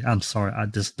no way. I'm sorry. I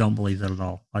just don't believe that at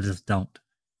all. I just don't.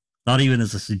 Not even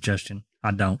as a suggestion.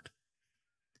 I don't.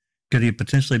 Could he have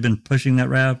potentially been pushing that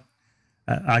RAV?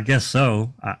 I guess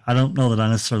so. I don't know that I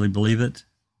necessarily believe it,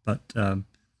 but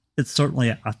it's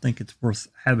certainly, I think it's worth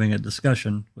having a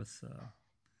discussion with,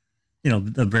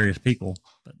 the various people.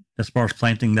 But as far as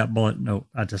planting that bullet, no,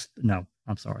 no,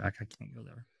 I'm sorry. I can't go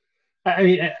there. I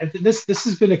mean, this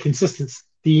has been a consistent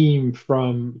theme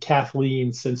from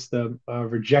Kathleen since the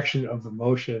rejection of the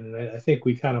motion, and I think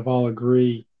we kind of all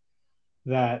agree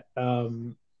that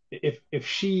if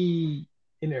she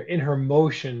in her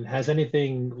motion has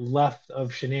anything left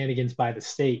of shenanigans by the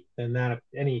state, then that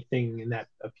anything in that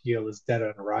appeal is dead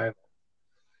on arrival.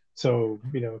 So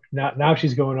now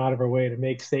she's going out of her way to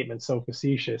make statements so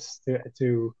facetious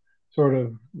to sort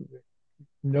of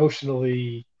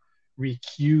notionally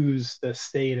recuse the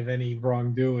state of any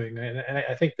wrongdoing, and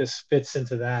I think this fits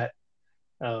into that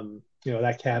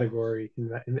that category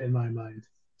in my mind.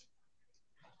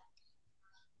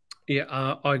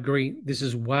 Yeah, I agree. This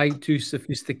is way too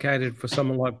sophisticated for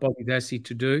someone like Bobby Dassey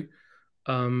to do.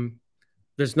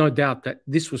 There's no doubt that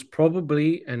this was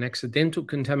probably an accidental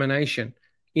contamination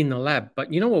in the lab.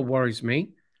 But you know what worries me?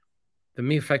 The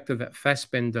mere fact that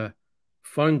Fassbender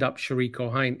phoned up Cherie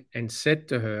Culhane and said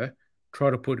to her, try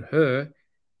to put her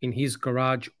in his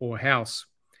garage or house.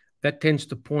 That tends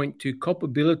to point to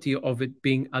culpability of it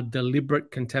being a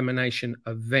deliberate contamination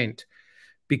event,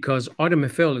 because item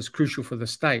FL is crucial for the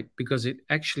state because it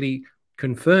actually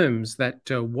confirms that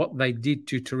what they did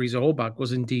to Teresa Halbach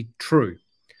was indeed true.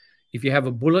 If you have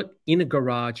a bullet in a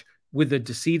garage with a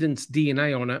decedent's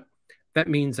DNA on it, that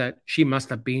means that she must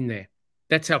have been there.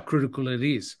 That's how critical it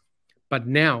is. But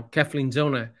now Kathleen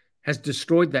Zellner has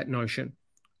destroyed that notion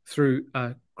through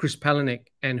Chris Palahniuk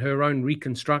and her own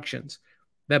reconstructions.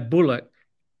 That bullet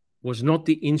was not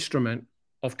the instrument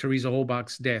of Teresa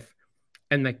Halbach's death,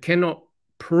 and they cannot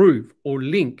prove or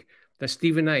link that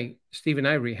Stephen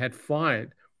Avery had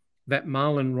fired that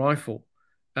Marlin rifle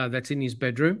that's in his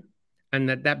bedroom, and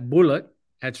that bullet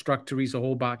had struck Teresa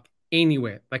Halbach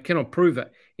anywhere. They cannot prove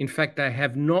it. In fact, they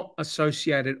have not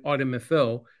associated item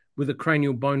FL with the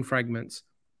cranial bone fragments.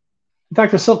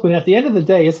 Dr. Silkman, at the end of the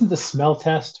day, isn't the smell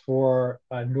test for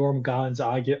Norm Gahn's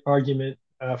argument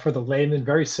for the layman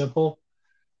very simple?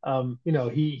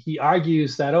 He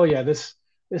argues that, oh yeah, this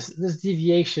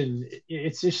deviation,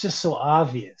 it's just so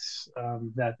obvious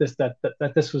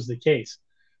that this was the case.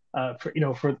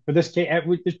 For this case,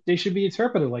 they should be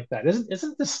interpreted like that.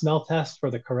 Isn't the smell test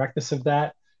for the correctness of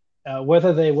that?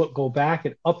 Whether they will go back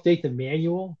and update the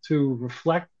manual to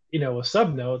reflect, a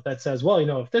subnote that says, well,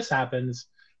 if this happens,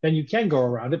 then you can go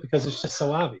around it because it's just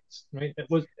so obvious, right?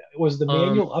 Was the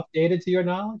manual updated to your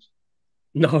knowledge?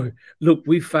 No. Look,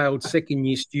 we failed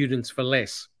second-year students for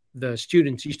less. The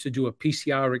students used to do a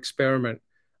PCR experiment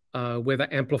where they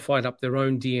amplified up their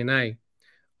own DNA.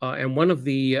 And one of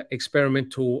the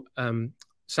experimental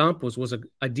samples was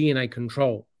a DNA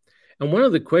control. And one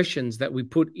of the questions that we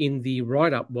put in the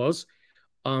write-up was,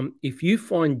 if you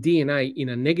find DNA in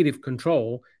a negative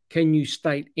control, can you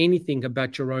state anything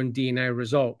about your own DNA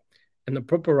result? And the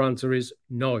proper answer is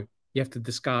no. You have to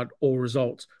discard all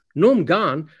results. Norm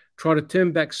Gahn tried to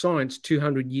turn back science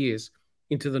 200 years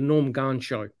into the Norm Gahn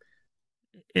show.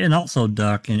 And also,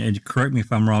 Doc, and correct me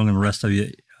if I'm wrong and the rest of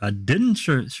you, didn't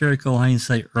Cherie Culhane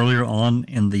say earlier on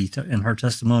in her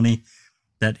testimony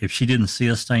that if she didn't see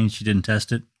a stain, she didn't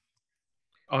test it?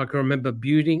 I can remember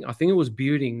Buting, I think it was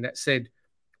Buting, that said,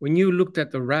 when you looked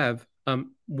at the RAV,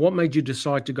 what made you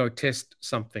decide to go test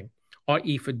something,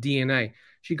 i.e. for DNA?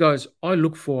 She goes, I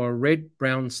look for a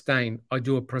red-brown stain. I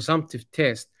do a presumptive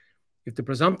test. If the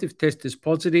presumptive test is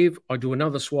positive, I do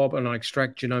another swab and I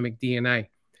extract genomic DNA.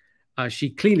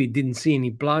 She clearly didn't see any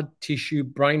blood, tissue,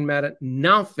 brain matter,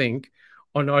 nothing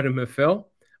on item FL,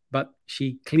 but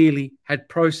she clearly had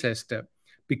processed it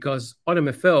because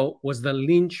item FL was the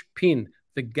linchpin,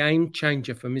 the game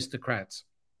changer for Mr. Kratz.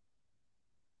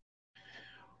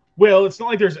 Well, it's not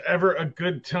like there's ever a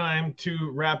good time to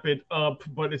wrap it up,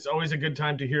 but it's always a good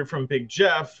time to hear from Big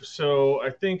Jeff. So I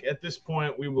think at this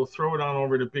point we will throw it on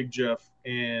over to Big Jeff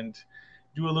and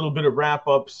do a little bit of wrap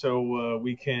up so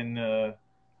we can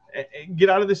get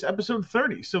out of this episode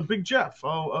 30. So, Big Jeff,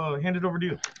 I'll hand it over to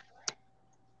you.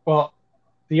 Well,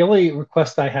 the only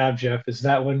request I have, Jeff, is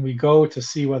that when we go to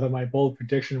see whether my bold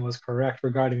prediction was correct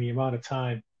regarding the amount of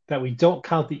time, that we don't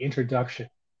count the introduction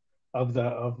of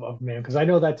man, because I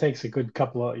know that takes a good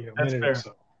couple of minute or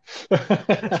so.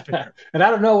 And I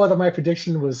don't know whether my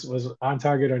prediction was on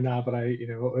target or not, but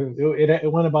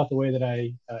it went about the way that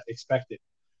I expected.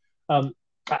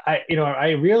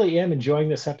 I really am enjoying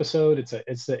this episode.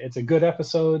 It's a good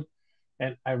episode,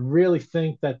 and I really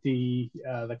think that the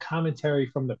commentary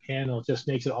from the panel just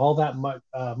makes it all that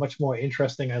much more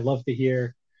interesting. I love to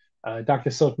hear Dr.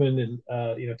 Silkman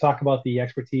and talk about the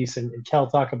expertise, and Kel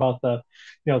talk about the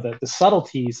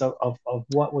subtleties of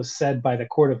what was said by the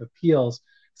Court of Appeals.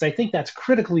 So I think that's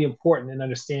critically important in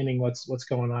understanding what's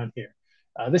going on here.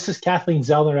 This is Kathleen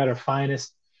Zellner at her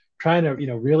finest, trying to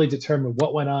really determine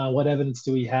what went on, what evidence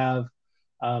do we have,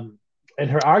 and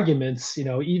her arguments.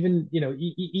 Even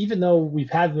though we've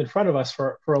had them in front of us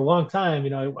for a long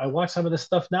time, I watch some of this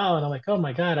stuff now, and I'm like, oh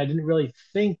my God, I didn't really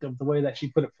think of the way that she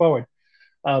put it forward.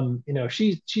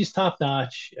 She's top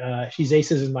notch. She's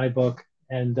aces in my book,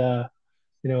 and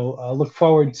look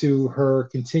forward to her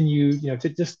continued, to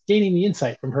just gaining the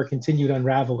insight from her continued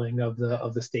unraveling of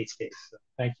the state's case. So,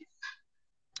 thank you.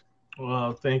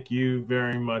 Well, thank you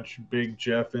very much, Big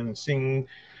Jeff. And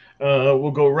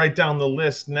we'll go right down the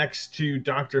list next to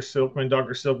Dr. Silkman.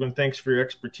 Dr. Silkman, thanks for your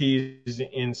expertise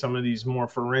in some of these more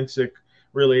forensic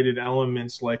related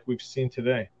elements like we've seen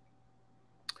today.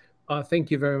 Thank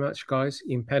you very much, guys,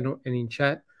 in panel and in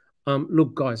chat.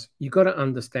 Look, guys, you got to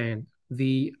understand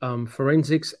the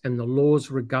forensics and the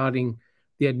laws regarding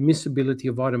the admissibility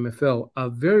of item FL are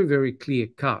very, very clear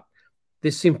cut.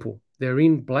 They're simple. They're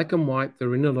in black and white.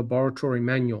 They're in a laboratory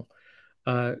manual.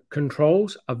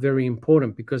 Controls are very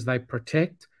important because they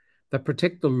protect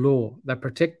the law. They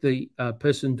protect the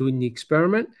person doing the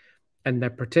experiment, and they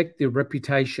protect the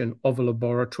reputation of a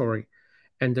laboratory.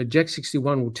 And the Jack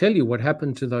 61 will tell you what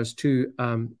happened to those two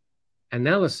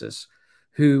analysts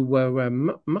who were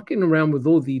mucking around with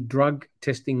all the drug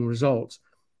testing results.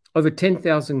 Over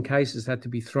 10,000 cases had to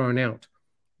be thrown out.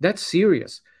 That's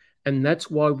serious. And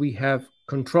that's why we have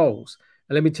controls.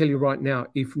 And let me tell you right now,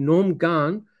 if Norm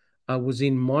Gahn was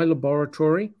in my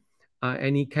laboratory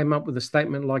and he came up with a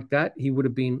statement like that, he would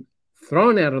have been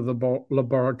thrown out of the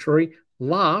laboratory,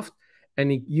 laughed.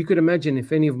 And you could imagine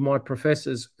if any of my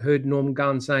professors heard Norm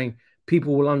Gahn saying,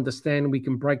 people will understand, we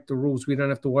can break the rules, we don't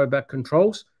have to worry about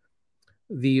controls.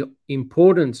 The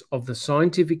importance of the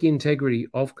scientific integrity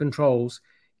of controls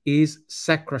is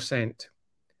sacrosanct.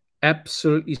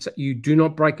 Absolutely. You do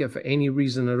not break it for any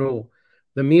reason at all.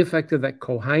 The mere fact that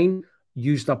Culhane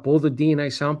used up all the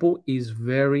DNA sample is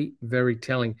very, very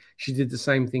telling. She did the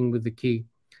same thing with the key.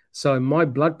 So my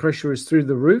blood pressure is through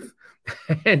the roof.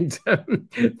 And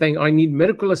I need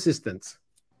medical assistance.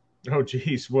 Oh,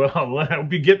 geez. Well, I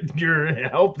hope you get your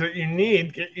help that you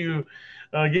need. Get your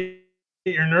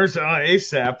nurse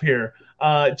ASAP here.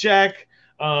 Jack,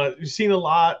 you've seen a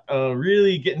lot.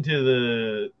 Really getting to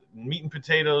the meat and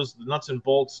potatoes, the nuts and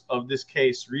bolts of this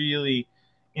case, really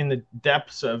in the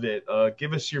depths of it.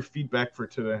 Give us your feedback for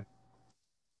today.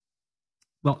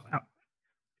 Well,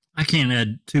 I can't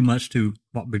add too much to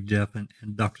what Big Jeff and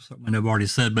Dr. Silkman have already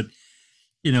said, but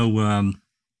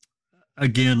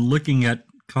again, looking at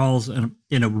cause and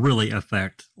really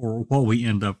effect, or what we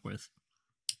end up with,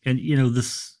 and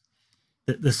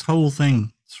this whole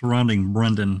thing surrounding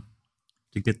Brendan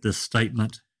to get this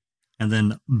statement, and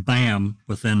then bam,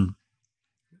 within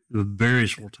a very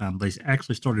short time, they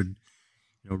actually started,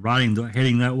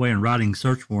 heading that way and writing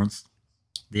search warrants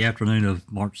the afternoon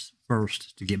of March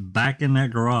 1st to get back in that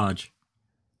garage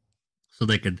so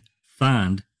they could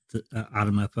find the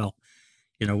item FL.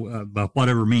 By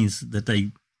whatever means that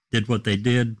they did what they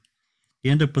did,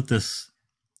 you end up with this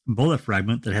bullet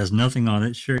fragment that has nothing on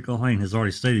it. Sherry Culhane has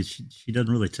already stated she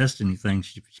doesn't really test anything.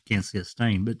 She can't see a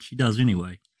stain, but she does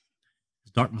anyway.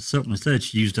 As Dr. Silkman said,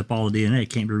 she used up all the DNA. It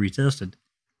can't be retested.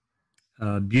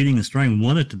 Buting and Strang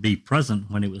wanted to be present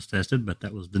when it was tested, but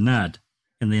that was denied.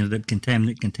 And they ended up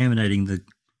contaminating the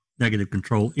negative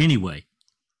control anyway.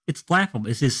 It's laughable.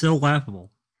 It's just so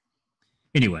laughable.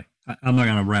 Anyway, I'm not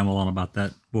going to ramble on about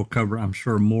that. We'll cover, I'm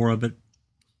sure, more of it.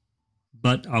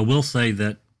 But I will say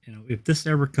that, if this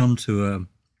ever comes to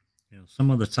some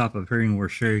other type of hearing where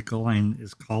Sherry Culhane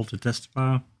is called to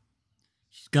testify,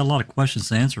 she's got a lot of questions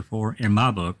to answer for in my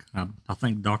book. I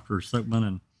think Dr. Silkman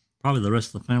and probably the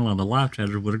rest of the panel and the live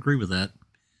chatters would agree with that.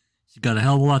 She's got a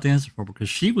hell of a lot to answer for because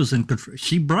she was in control.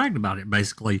 She bragged about it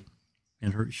basically,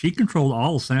 and she controlled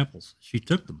all the samples. She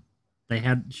took them.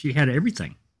 She had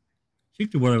everything. She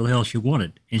could do whatever the hell she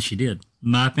wanted, and she did,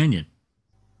 in my opinion.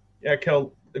 Yeah,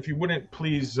 Kel, if you wouldn't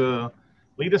please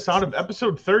lead us out of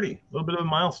episode 30, a little bit of a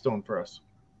milestone for us.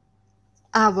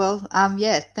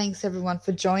 Yeah, thanks everyone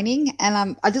for joining.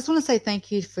 And I just want to say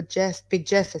thank you for Big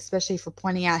Jeff, especially for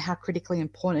pointing out how critically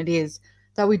important it is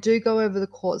that we do go over the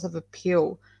courts of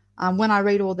appeal. When I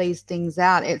read all these things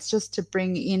out, it's just to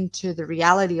bring into the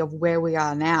reality of where we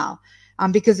are now,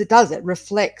 because it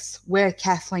reflects where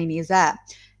Kathleen is at.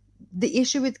 The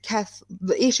issue with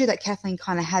the issue that Kathleen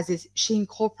kind of has is she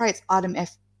incorporates item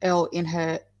FL in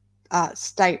her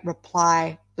state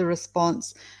reply, the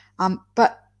response,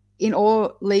 but in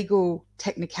all legal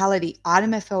technicality,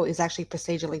 item FL is actually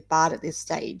procedurally barred at this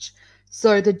stage.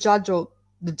 So the judge or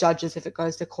the judges, if it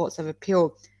goes to courts of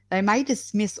appeal, they may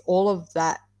dismiss all of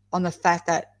that on the fact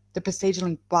that the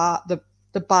procedurally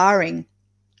the barring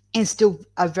is still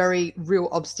a very real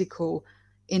obstacle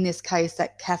in this case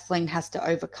that Kathleen has to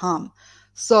overcome.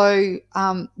 So,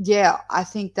 yeah, I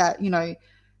think that,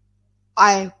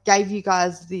 I gave you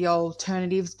guys the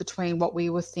alternatives between what we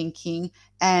were thinking,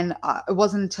 and it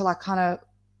wasn't until I kind of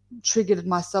triggered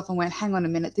myself and went, hang on a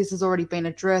minute, this has already been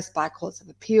addressed by courts of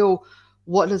appeal.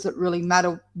 What does it really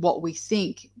matter what we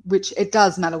think? Which it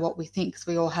does matter what we think because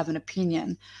we all have an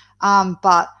opinion.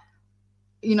 But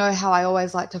you know how I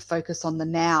always like to focus on the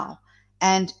now.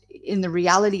 And in the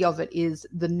reality of it is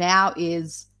the now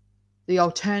is the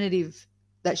alternative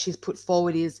that she's put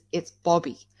forward is it's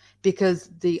Bobby, because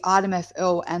the item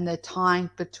FL and the time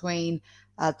between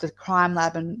the crime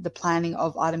lab and the planning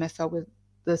of item FL with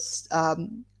this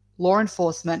law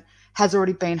enforcement has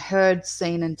already been heard,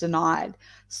 seen, and denied.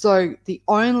 So the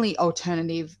only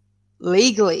alternative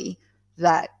legally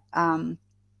that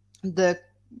the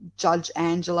Judge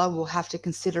Angela will have to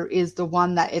consider is the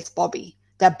one that it's Bobby,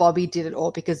 that Bobby did it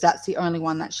all, because that's the only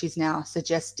one that she's now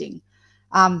suggesting.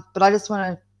 But I just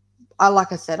want to,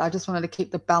 like I said, I just wanted to keep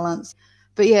the balance.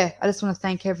 But yeah, I just want to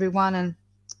thank everyone and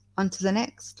on to the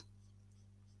next.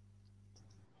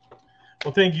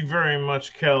 Well, thank you very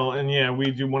much, Kel. And yeah,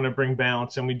 we do want to bring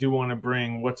balance, and we do want to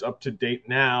bring what's up to date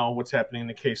now, what's happening in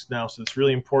the case now. So it's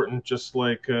really important, just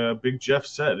like Big Jeff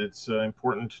said, it's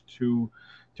important to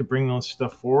bring those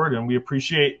stuff forward. And we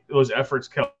appreciate those efforts,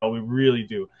 Kel. We really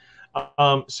do.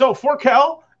 So for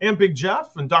Kel and Big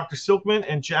Jeff and Dr. Silkman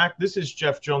and Jack, this is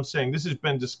Jeff Jones saying this has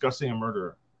been Discussing a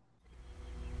Murderer.